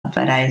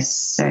but I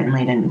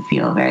certainly didn't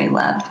feel very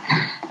loved.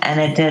 And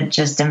it did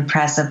just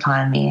impress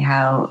upon me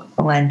how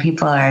when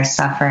people are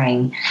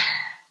suffering,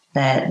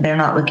 that they're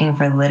not looking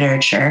for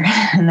literature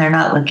and they're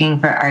not looking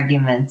for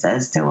arguments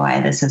as to why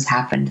this has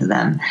happened to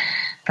them,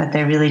 but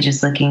they're really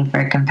just looking for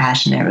a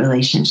compassionate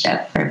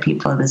relationship, for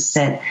people to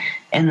sit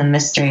in the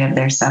mystery of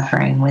their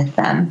suffering with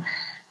them,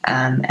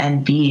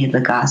 and be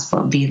the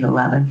gospel, be the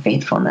love and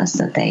faithfulness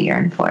that they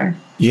yearn for.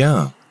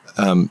 Yeah.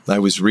 I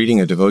was reading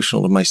a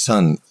devotional to my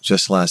son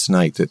just last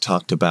night that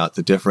talked about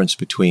the difference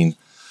between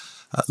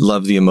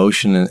love the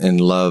emotion and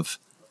love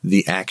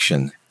the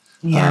action.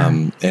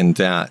 Yeah. And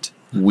that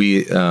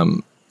we,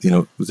 that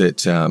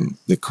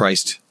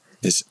Christ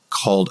has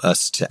called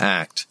us to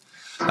act,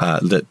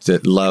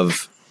 that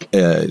love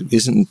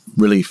isn't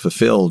really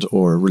fulfilled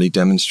or really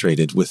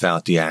demonstrated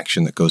without the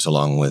action that goes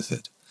along with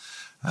it.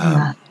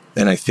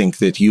 And I think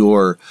that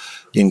your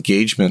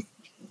engagement,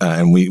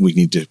 and we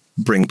need to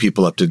bring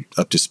people up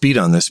to speed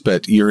on this,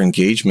 but your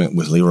engagement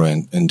with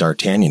Leroy and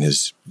D'Artagnan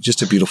is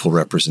just a beautiful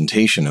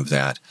representation of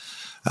that.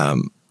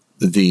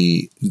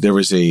 There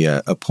was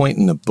a point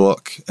in the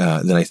book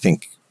that I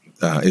think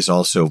is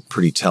also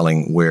pretty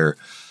telling, where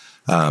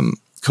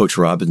Coach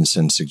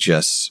Robinson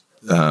suggests,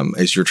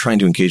 as you're trying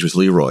to engage with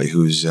Leroy,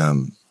 who's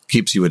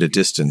keeps you at a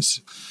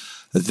distance,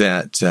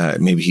 that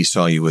maybe he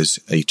saw you as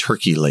a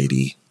turkey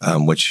lady,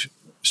 which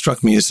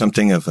struck me as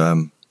something of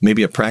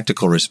maybe a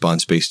practical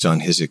response based on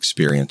his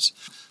experience.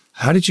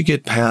 How did you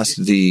get past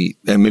and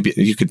maybe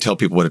you could tell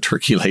people what a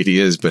turkey lady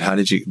is,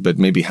 but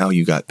maybe how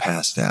you got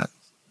past that?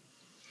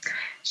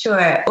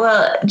 Sure.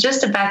 Well, just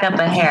to back up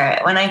a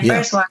hair, when I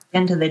first walked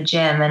into the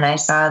gym and I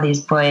saw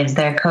these boys,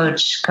 their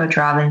Coach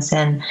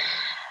Robinson,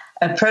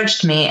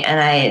 approached me, and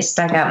I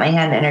stuck out my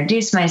hand to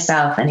introduce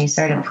myself, and he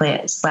sort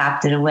of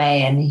slapped it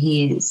away, and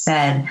he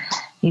said,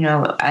 we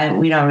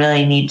don't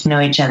really need to know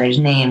each other's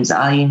names.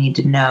 All you need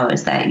to know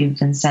is that you've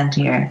been sent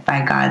here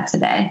by God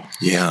today.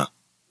 Yeah.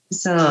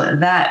 So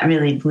that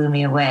really blew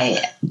me away.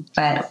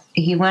 But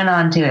he went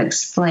on to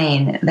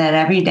explain that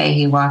every day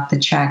he walked the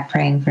track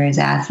praying for his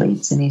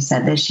athletes. And he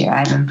said, this year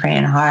I've been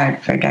praying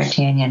hard for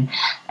D'Artagnan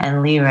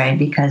and Leroy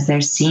because they're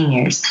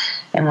seniors.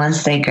 And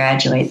once they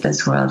graduate,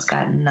 this world's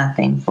got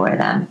nothing for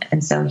them.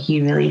 And so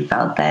he really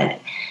felt that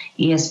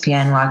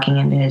ESPN walking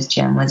into his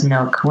gym was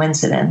no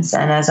coincidence.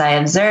 And as I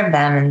observed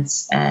them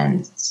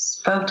and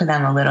spoke to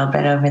them a little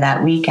bit over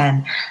that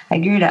weekend, I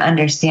grew to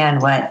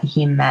understand what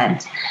he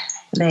meant.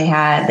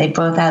 They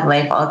both had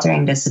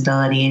life-altering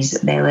disabilities.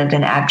 They lived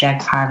in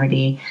abject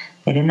poverty.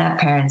 They didn't have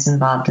parents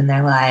involved in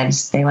their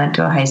lives. They went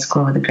to a high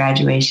school with a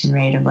graduation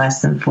rate of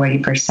less than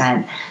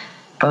 40%.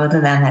 Both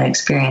of them had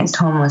experienced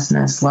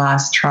homelessness,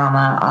 loss,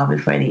 trauma, all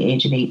before the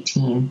age of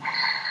 18.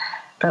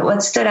 But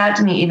what stood out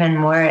to me even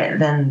more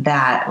than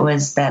that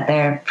was that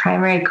their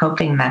primary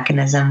coping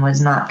mechanism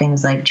was not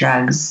things like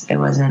drugs. It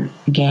wasn't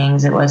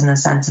gangs. It wasn't a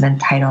sense of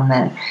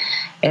entitlement.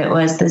 It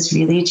was this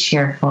really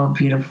cheerful,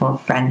 beautiful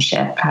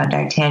friendship, how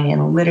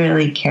D'Artagnan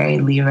literally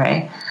carried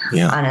Leroy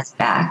on his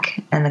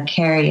back. And the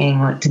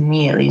carrying, to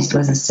me at least,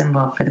 was a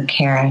symbol for the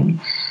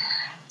caring.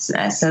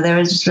 So there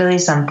was just really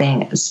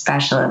something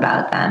special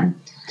about them.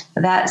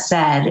 That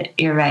said,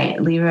 you're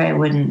right, Leroy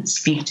wouldn't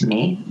speak to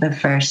me the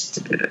first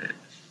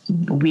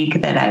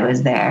week that I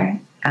was there.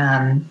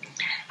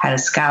 Had a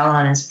scowl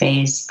on his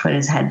face, put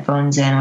his headphones in